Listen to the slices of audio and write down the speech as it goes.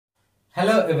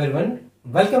Hello everyone,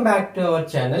 welcome back to our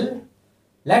channel.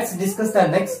 Let's discuss the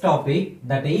next topic,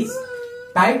 that is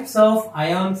types of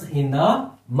ions in the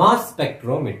mass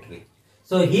spectrometry.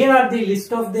 So here are the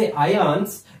list of the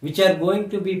ions which are going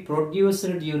to be produced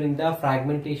during the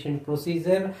fragmentation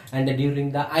procedure and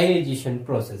during the ionization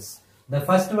process. The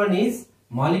first one is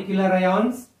molecular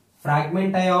ions,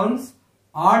 fragment ions,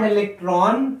 odd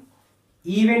electron,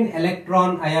 even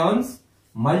electron ions,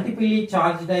 multiply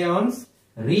charged ions,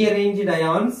 rearranged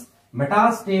ions,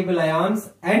 metastable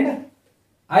ions and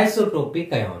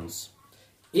isotopic ions.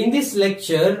 In this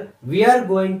lecture, we are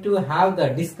going to have the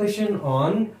discussion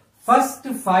on first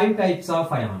 5 types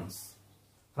of ions,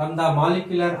 from the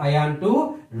molecular ion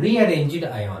to rearranged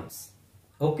ions.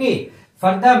 Okay,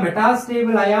 for the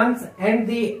metastable ions and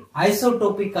the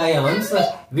isotopic ions,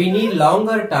 we need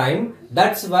longer time.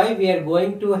 That's why we are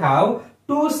going to have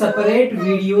 2 separate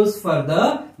videos for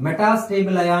the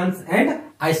metastable ions and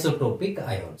isotopic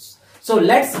ions. So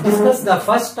let's discuss the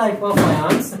first type of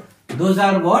ions. Those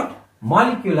are what?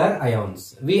 Molecular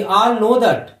ions. We all know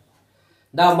that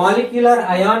the molecular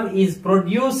ion is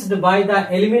produced by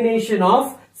the elimination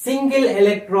of single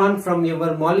electron from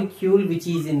your molecule which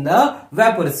is in the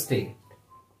vapor state.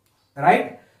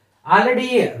 Right?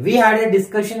 Already we had a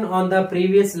discussion on the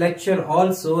previous lecture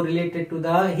also related to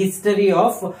the history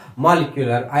of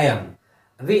molecular ion.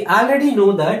 We already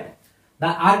know that the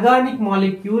organic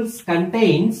molecules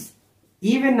contains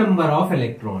even number of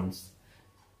electrons.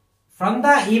 From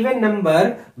the even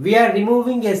number, we are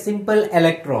removing a simple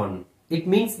electron. It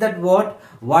means that what?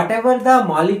 Whatever the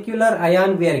molecular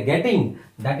ion we are getting,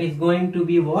 that is going to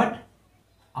be what?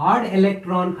 Odd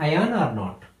electron ion or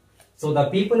not. So the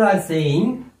people are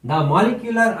saying the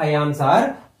molecular ions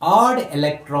are odd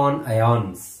electron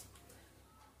ions.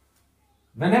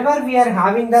 Whenever we are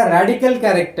having the radical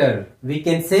character, we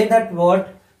can say that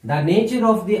what? The nature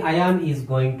of the ion is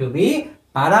going to be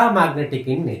paramagnetic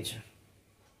in nature.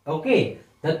 Okay.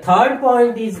 The third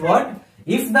point is what?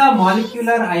 If the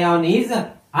molecular ion is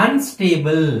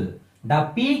unstable,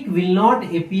 the peak will not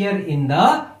appear in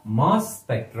the mass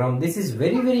spectrum. This is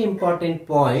very important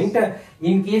point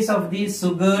in case of these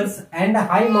sugars and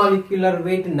high molecular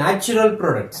weight natural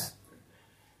products.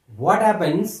 What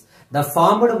happens? The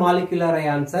formed molecular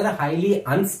ions are highly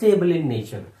unstable in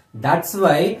nature. That's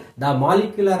why the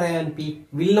molecular ion peak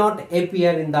will not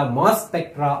appear in the mass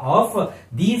spectra of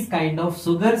these kind of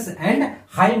sugars and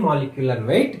high molecular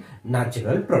weight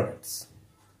natural products.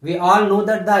 We all know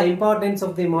that the importance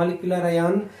of the molecular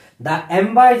ion, the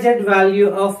m by z value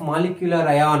of molecular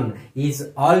ion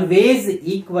is always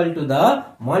equal to the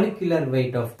molecular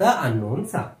weight of the unknown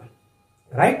sample.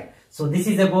 Right? So this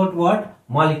is about what?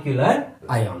 Molecular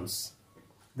ions.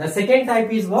 The second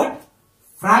type is what?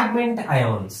 Fragment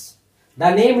ions.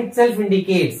 The name itself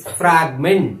indicates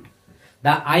fragment.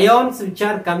 The ions which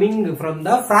are coming from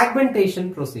the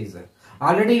fragmentation procedure.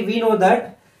 Already we know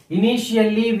that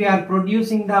initially we are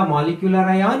producing the molecular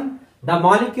ion. The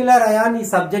molecular ion is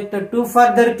subjected to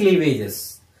further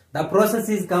cleavages. The process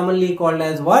is commonly called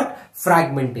as what?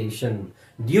 Fragmentation.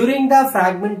 During the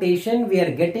fragmentation, we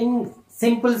are getting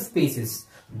simple species.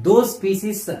 Those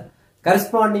species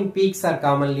corresponding peaks are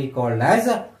commonly called as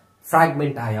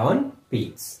fragment ion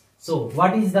peaks. So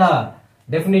what is the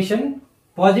definition?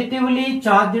 Positively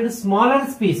charged smaller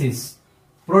species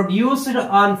produced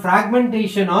on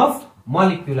fragmentation of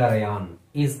molecular ion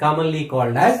is commonly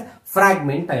called as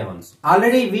fragment ions.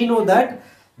 Already we know that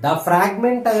the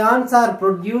fragment ions are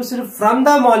produced from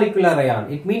the molecular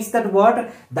ion. It means that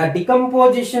what? The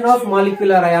decomposition of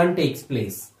molecular ion takes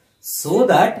place. So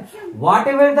that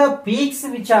whatever the peaks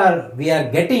which we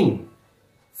are getting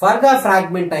for the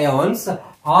fragment ions,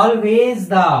 always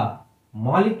the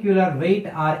molecular weight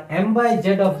or m by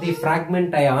z of the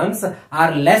fragment ions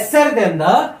are lesser than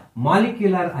the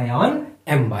molecular ion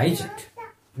m by z.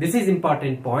 This is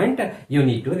important point you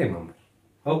need to remember.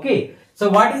 Okay. So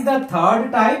what is the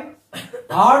third type?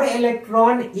 Odd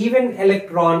electron, even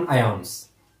electron ions.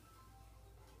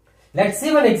 Let's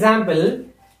see one example.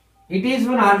 It is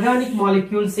one organic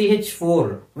molecule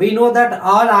CH4. We know that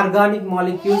all organic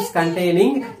molecules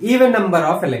containing even number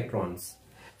of electrons.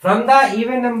 From the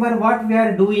even number, what we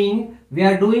are doing? We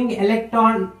are doing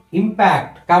electron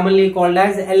impact, commonly called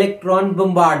as electron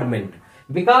bombardment.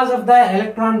 Because of the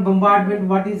electron bombardment,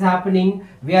 what is happening?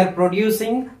 We are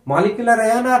producing molecular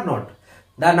ion or not?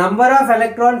 The number of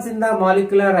electrons in the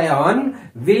molecular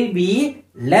ion will be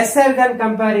lesser than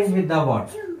comparing with the what?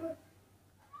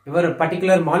 Your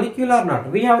particular molecule or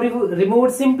not. We have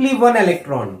removed simply one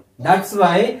electron. That's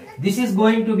why this is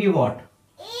going to be what?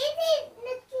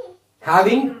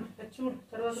 Having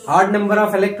Odd number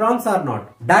of electrons or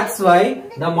not. That's why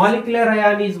the molecular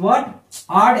ion is what?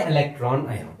 Odd electron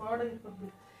ion.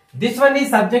 This one is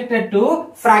subjected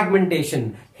to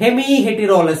fragmentation,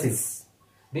 hemi-heterolysis.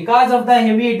 Because of the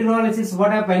hemi-heterolysis,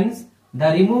 what happens? The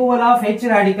removal of H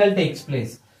radical takes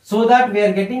place. So that we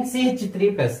are getting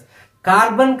CH3 plus.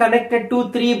 Carbon connected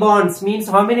to 3 bonds means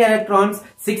how many electrons?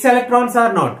 6 electrons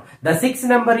or not? The 6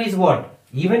 number is what?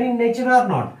 Even in nature or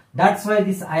not? That's why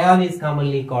this ion is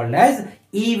commonly called as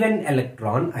even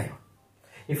electron ion.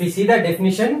 If you see the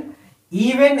definition,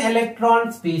 even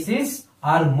electron species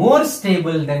are more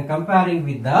stable than comparing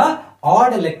with the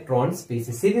odd electron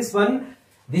species. See this one?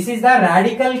 This is the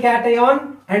radical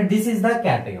cation and this is the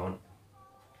cation.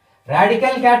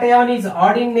 Radical cation is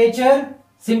odd in nature,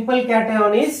 simple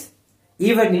cation is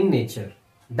even in nature.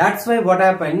 That's why what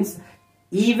happens?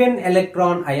 Even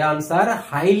electron ions are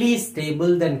highly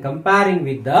stable than comparing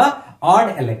with the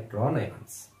odd electron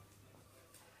ions.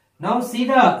 Now see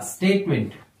the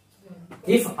statement.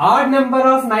 If odd number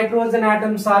of nitrogen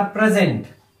atoms are present,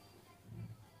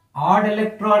 odd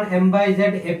electron M by Z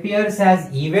appears as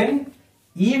even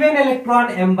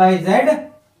electron M by Z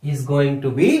is going to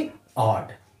be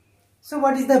odd. So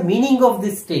what is the meaning of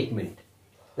this statement?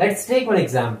 Let's take one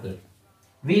example.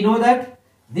 We know that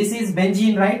this is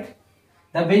benzene, right?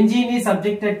 The benzene is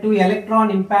subjected to electron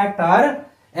impact or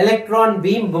electron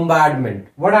beam bombardment.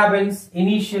 What happens?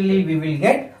 Initially we will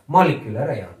get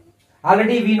molecular ion.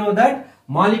 Already we know that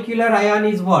molecular ion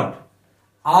is what?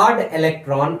 Odd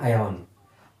electron ion.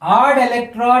 Odd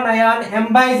electron ion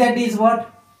M by Z is what?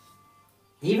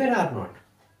 Even or not?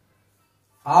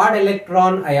 Odd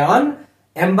electron ion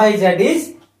M by Z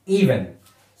is even.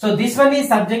 So this one is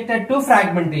subjected to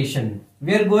fragmentation.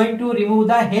 We are going to remove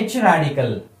the H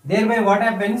radical. Thereby what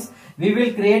happens? We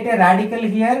will create a radical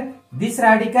here. This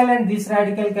radical and this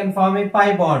radical can form a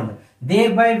pi bond.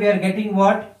 Thereby we are getting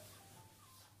what?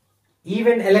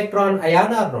 Even electron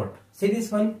ion or not? See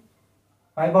this one?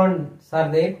 Pi bonds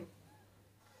are there.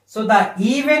 So the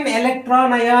even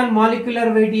electron ion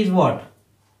molecular weight is what?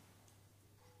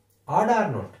 Odd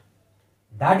or not?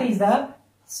 That is the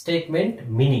statement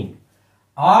meaning.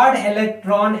 Odd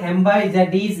electron M by Z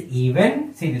is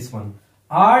even. See this one.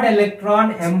 Odd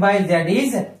electron M by Z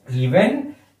is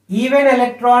even. Even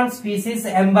electron species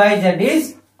M by Z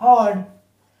is odd.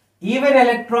 Even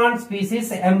electron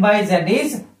species M by Z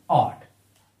is odd.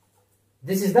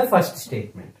 This is the first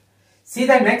statement. See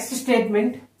the next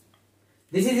statement.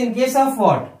 This is in case of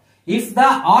what? If the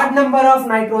odd number of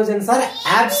nitrogens are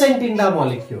absent in the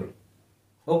molecule.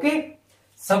 Okay?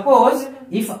 Suppose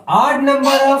if odd number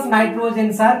of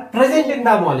nitrogens are present in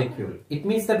the molecule. It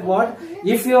means that what?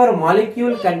 If your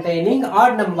molecule containing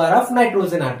odd number of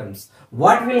nitrogen atoms.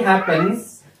 What will happen?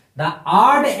 The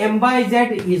odd M by Z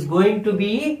is going to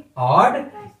be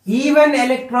odd. Even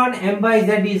electron M by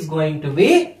Z is going to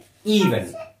be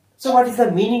even. So what is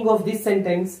the meaning of this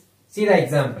sentence? See the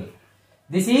example.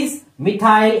 This is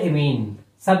methylamine.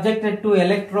 Subjected to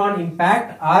electron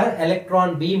impact or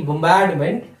electron beam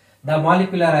bombardment, the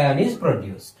molecular ion is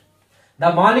produced.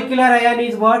 The molecular ion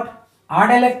is what? Odd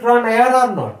electron ion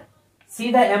or not?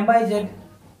 See the M by Z.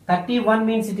 31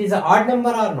 means it is an odd number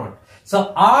or not?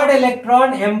 So odd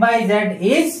electron M by Z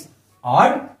is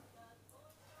odd.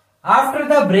 After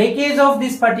the breakage of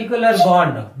this particular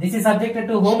bond, this is subjected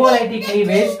to homolytic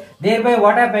cleavage. Thereby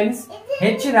what happens?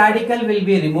 H radical will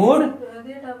be removed.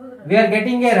 We are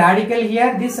getting a radical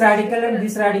here. This radical and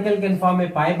this radical can form a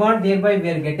pi bond. Thereby we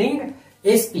are getting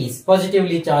SPs,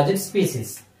 positively charged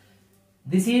species.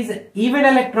 This is even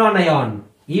electron ion.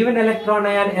 Even electron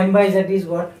ion M by Z is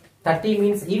what? 30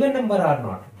 means even number or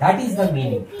not? That is the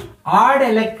meaning. Odd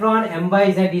electron M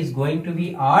by Z is going to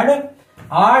be odd.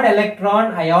 Odd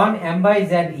electron ion M by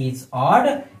Z is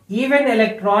odd. Even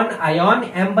electron ion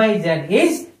M by Z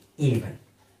is even.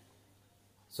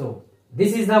 So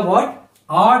this is the what?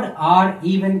 Odd,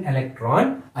 even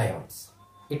electron ions.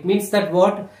 It means that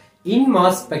what? In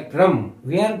mass spectrum,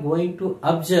 we are going to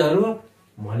observe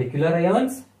molecular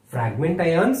ions, fragment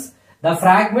ions. The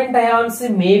fragment ions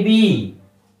may be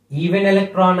even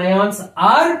electron ions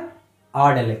or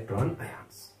odd electron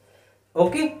ions.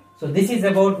 Okay. So this is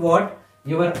about what?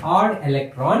 Your odd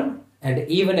electron and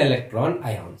even electron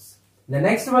ions. The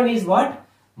next one is what?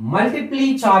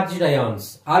 Multiply charged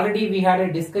ions. Already we had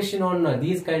a discussion on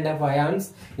these kind of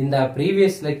ions in the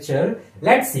previous lecture.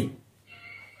 Let's see.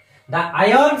 The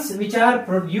ions which are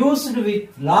produced with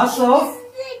loss of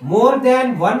more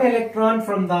than one electron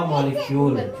from the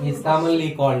molecule is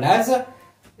commonly called as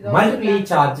multiply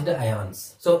charged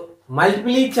ions. So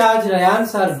multiply charged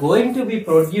ions are going to be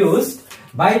produced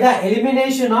by the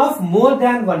elimination of more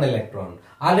than one electron.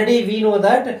 Already we know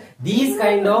that these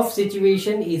kind of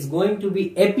situation is going to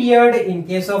be appeared in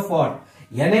case of what?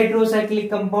 N-heterocyclic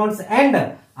compounds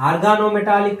and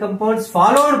organometallic compounds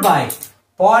followed by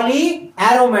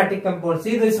polyaromatic compounds.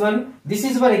 See this one. This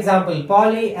is one example.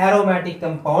 Polyaromatic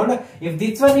compound. If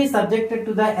this one is subjected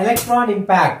to the electron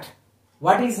impact,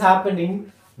 what is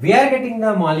happening? We are getting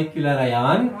the molecular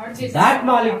ion. That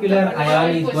molecular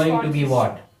ion is going to be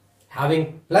what?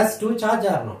 Having +2 charge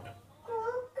or not?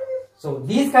 So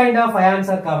these kind of ions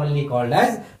are commonly called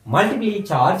as multiply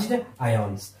charged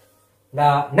ions.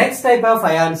 The next type of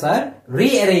ions are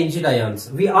rearranged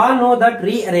ions. We all know that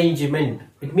rearrangement.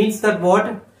 It means that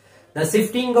what? The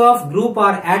shifting of group or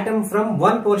atom from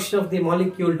one portion of the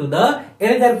molecule to the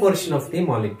another portion of the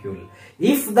molecule.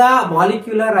 If the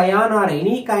molecular ion or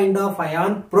any kind of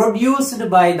ion produced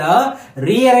by the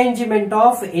rearrangement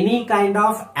of any kind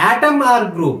of atom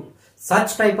or group,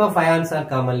 such type of ions are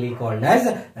commonly called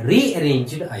as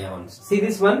rearranged ions. See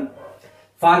this one.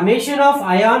 Formation of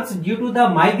ions due to the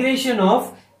migration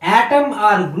of atom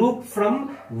or group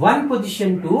from one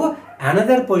position to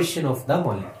another position of the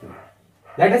molecule.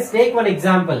 Let us take one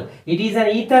example. It is an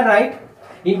ether, right?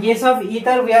 In case of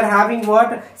ether, we are having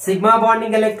what? Sigma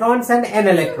bonding electrons and n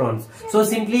electrons. So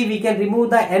simply we can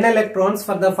remove the n electrons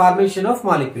for the formation of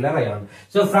molecular ion.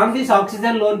 So from this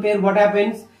oxygen lone pair, what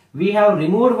happens? We have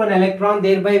removed one electron,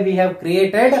 thereby we have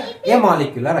created a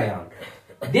molecular ion.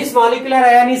 This molecular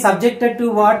ion is subjected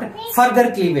to what?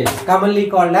 Further cleavage, commonly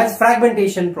called as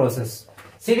fragmentation process.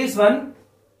 See this one.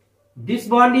 This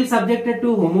bond is subjected to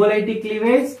homolytic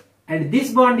cleavage and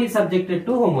this bond is subjected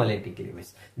to homolytic cleavage.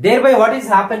 Thereby what is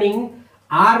happening?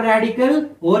 R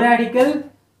radical, O radical,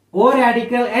 O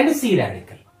radical and C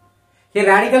radical. Here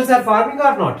radicals are forming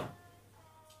or not?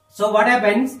 So what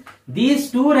happens?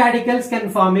 These two radicals can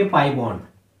form a pi bond.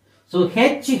 So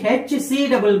HC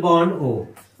double bond O.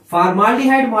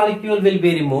 Formaldehyde molecule will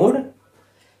be removed.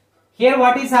 Here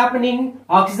what is happening?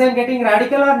 Oxygen getting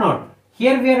radical or not?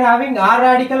 Here we are having R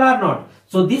radical or not?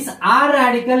 So this R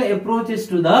radical approaches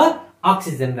to the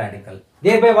oxygen radical.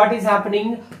 Thereby what is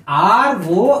happening?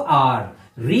 ROR,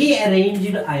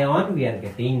 rearranged ion we are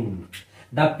getting.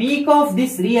 The peak of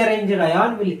this rearranged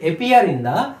ion will appear in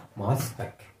the mass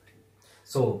spec.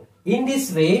 So in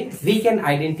this way, we can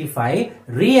identify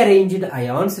rearranged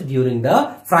ions during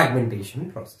the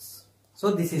fragmentation process.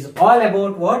 So this is all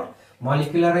about what?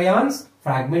 Molecular ions,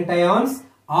 fragment ions,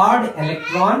 odd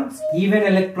electrons, even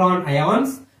electron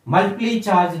ions, multiply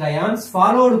charged ions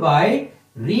followed by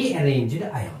rearranged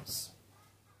ions.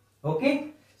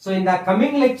 Okay. So in the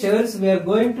coming lectures, we are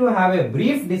going to have a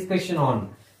brief discussion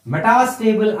on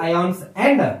metastable ions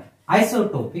and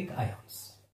isotopic ions.